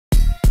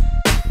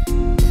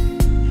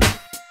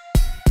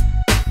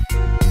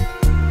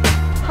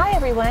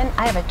everyone,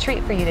 I have a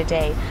treat for you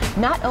today.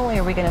 Not only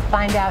are we going to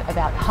find out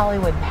about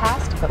Hollywood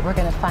past, but we're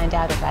going to find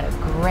out about a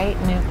great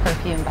new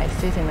perfume by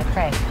Susan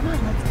McCray. Come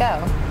on, let's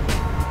go.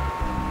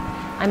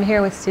 I'm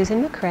here with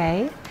Susan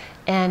McCray,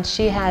 and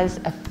she has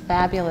a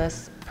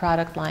fabulous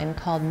product line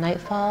called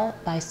Nightfall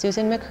by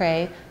Susan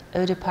McCray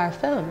Eau de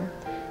Parfum.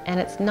 And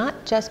it's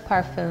not just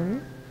parfum,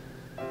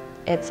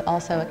 it's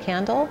also a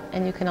candle,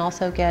 and you can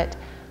also get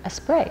a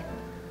spray.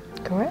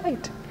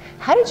 Correct.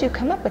 How did you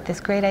come up with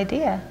this great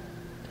idea?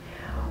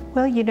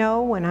 Well, you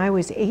know, when I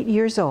was 8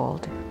 years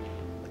old,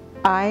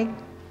 I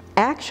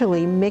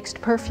actually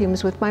mixed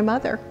perfumes with my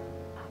mother.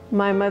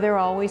 My mother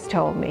always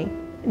told me,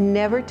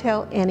 never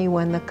tell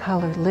anyone the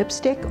color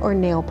lipstick or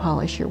nail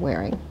polish you're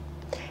wearing.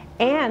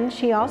 And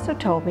she also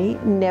told me,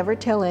 never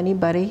tell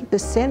anybody the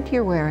scent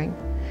you're wearing,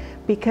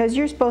 because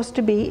you're supposed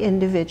to be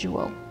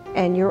individual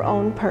and your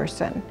own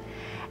person.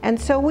 And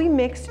so we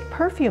mixed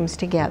perfumes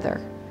together.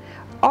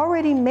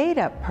 Already made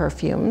up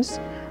perfumes,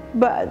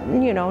 but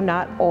you know,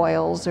 not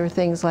oils or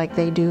things like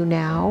they do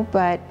now,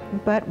 but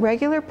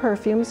regular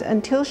perfumes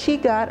until she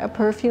got a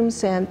perfume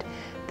scent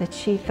that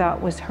she thought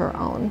was her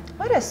own.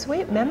 What a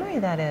sweet memory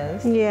that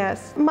is.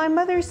 Yes. My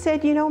mother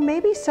said, you know,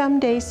 maybe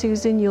someday,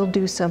 Susan, you'll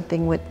do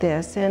something with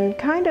this. And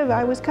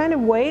I was kind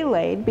of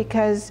waylaid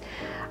because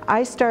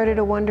I started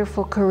a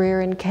wonderful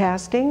career in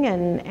casting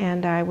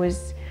and I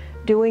was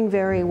doing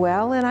very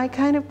well, and I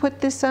kind of put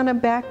this on a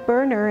back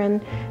burner,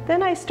 and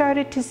then I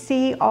started to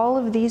see all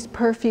of these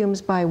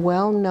perfumes by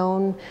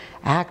well-known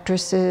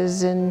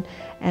actresses and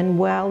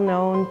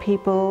well-known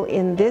people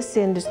in this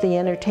industry, the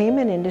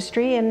entertainment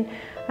industry, and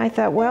I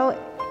thought, well,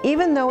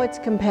 even though it's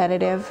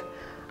competitive,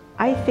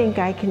 I think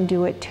I can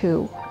do it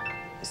too.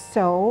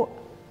 So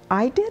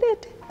I did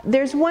it.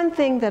 There's one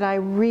thing that I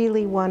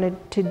really wanted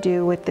to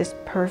do with this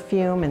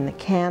perfume and the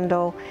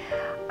candle.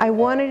 I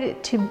wanted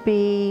it to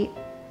be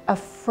a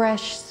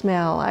fresh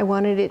smell. I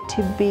wanted it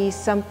to be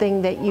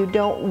something that you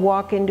don't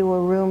walk into a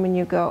room and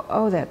you go,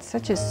 oh, that's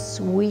such a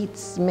sweet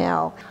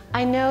smell.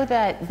 I know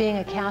that being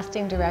a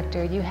casting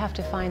director, you have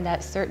to find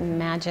that certain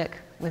magic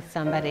with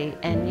somebody,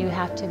 and you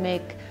have to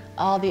make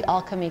all the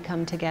alchemy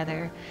come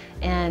together.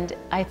 And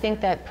I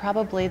think that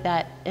probably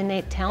that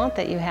innate talent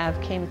that you have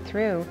came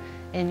through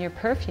in your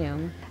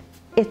perfume.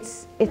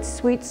 It's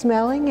sweet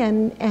smelling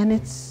and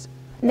it's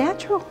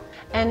natural.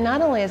 And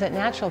not only is it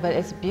natural, but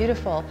it's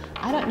beautiful.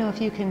 I don't know if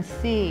you can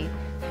see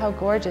how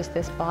gorgeous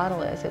this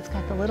bottle is. It's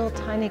got the little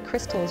tiny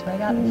crystals right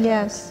out in front.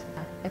 Yes.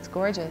 It's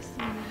gorgeous.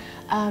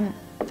 I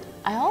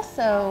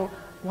also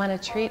want to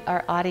treat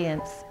our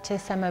audience to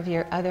some of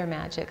your other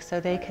magic so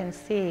they can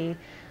see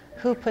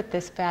who put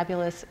this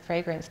fabulous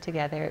fragrance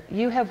together.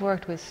 You have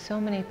worked with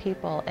so many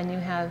people, and you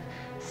have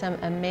some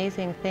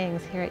amazing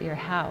things here at your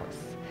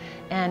house.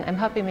 And I'm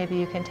hoping maybe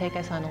you can take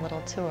us on a little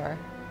tour.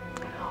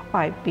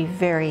 I'd be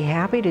very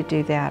happy to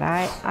do that.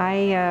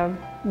 I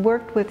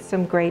worked with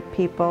some great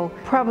people.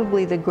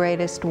 Probably the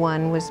greatest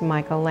one was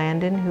Michael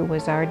Landon, who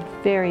was our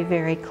very,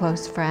 very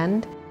close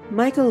friend.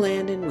 Michael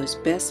Landon was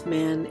best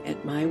man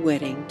at my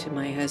wedding to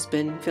my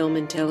husband, film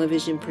and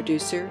television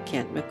producer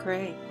Kent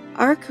McCray.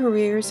 Our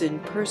careers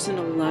and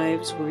personal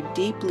lives were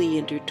deeply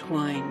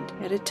intertwined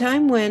at a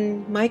time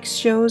when Mike's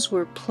shows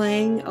were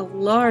playing a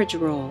large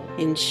role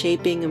in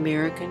shaping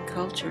American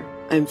culture.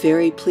 I'm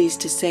very pleased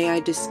to say I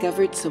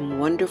discovered some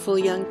wonderful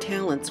young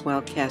talents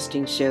while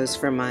casting shows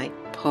for Mike.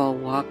 Paul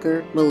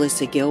Walker,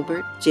 Melissa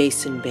Gilbert,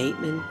 Jason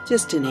Bateman,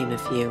 just to name a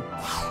few.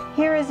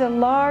 Here is a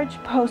large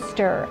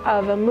poster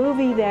of a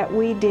movie that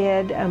we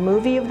did, a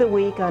movie of the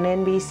week on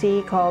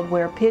NBC called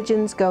Where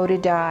Pigeons Go to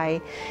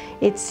Die.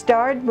 It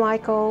starred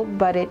Michael,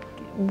 but it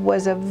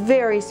was a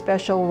very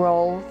special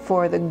role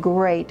for the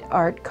great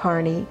Art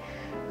Carney,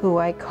 who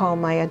I call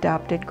my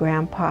adopted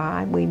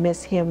grandpa. We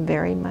miss him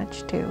very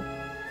much too.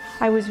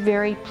 I was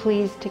very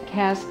pleased to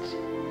cast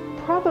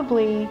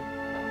probably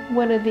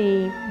one of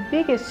the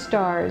biggest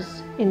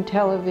stars in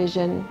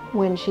television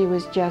when she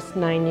was just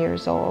 9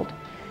 years old.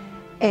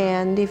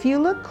 And if you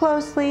look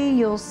closely,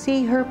 you'll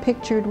see her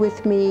pictured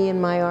with me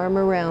and my arm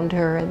around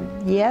her. And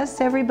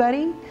yes,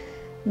 everybody,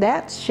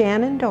 that's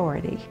Shannon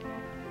Doherty.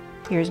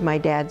 Here's my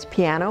dad's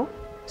piano,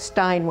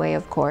 Steinway,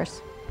 of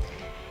course.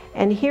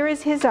 And here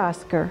is his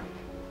Oscar,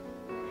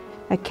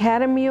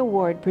 Academy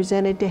Award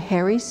presented to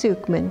Harry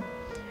Sukman.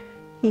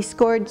 He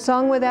scored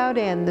Song Without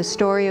End, the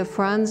story of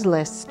Franz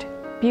Liszt.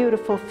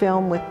 Beautiful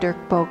film with Dirk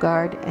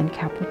Bogarde and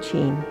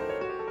Capucine.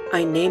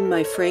 I named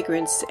my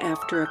fragrance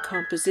after a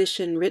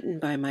composition written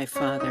by my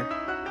father.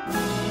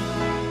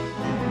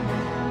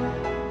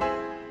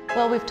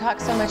 Well, we've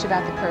talked so much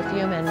about the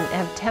perfume and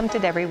have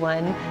tempted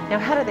everyone. Now,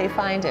 how do they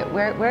find it?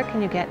 Where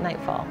can you get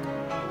Nightfall?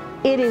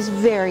 It is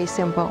very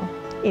simple.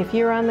 If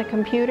you're on the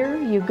computer,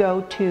 you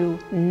go to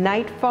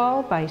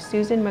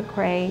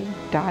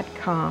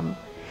nightfallbysusanmccray.com.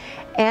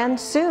 And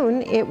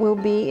soon it will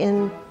be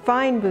in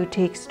fine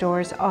boutique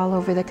stores all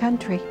over the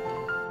country.